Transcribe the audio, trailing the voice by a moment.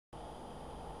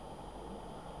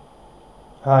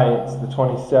Hi, it's the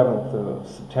 27th of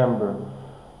September.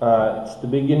 It's the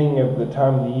beginning of the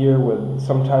time of the year where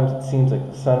sometimes it seems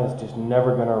like the sun is just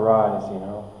never going to rise,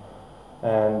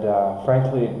 And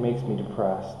frankly, it makes me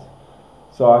depressed.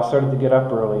 So I started to get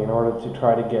up early in order to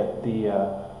try to get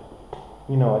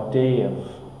a day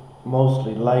of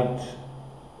mostly light,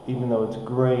 even though it's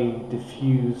gray,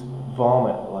 diffused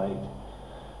vomit light.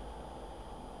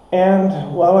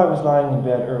 And while I was lying in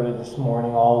bed early this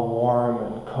morning, all warm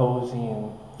and cozy and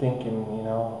thinking,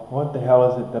 what the hell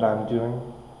is it that I'm doing?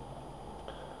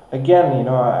 Again,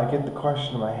 I get the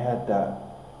question in my head that,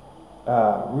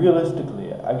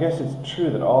 realistically, I guess it's true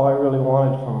that all I really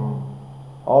want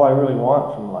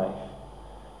from life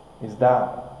is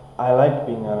that I like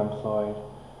being unemployed.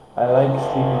 I like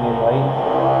sleeping in late.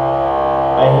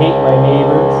 I hate my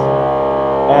neighbors.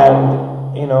 And,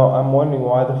 I'm wondering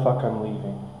why the fuck I'm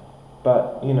leaving.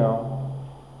 But,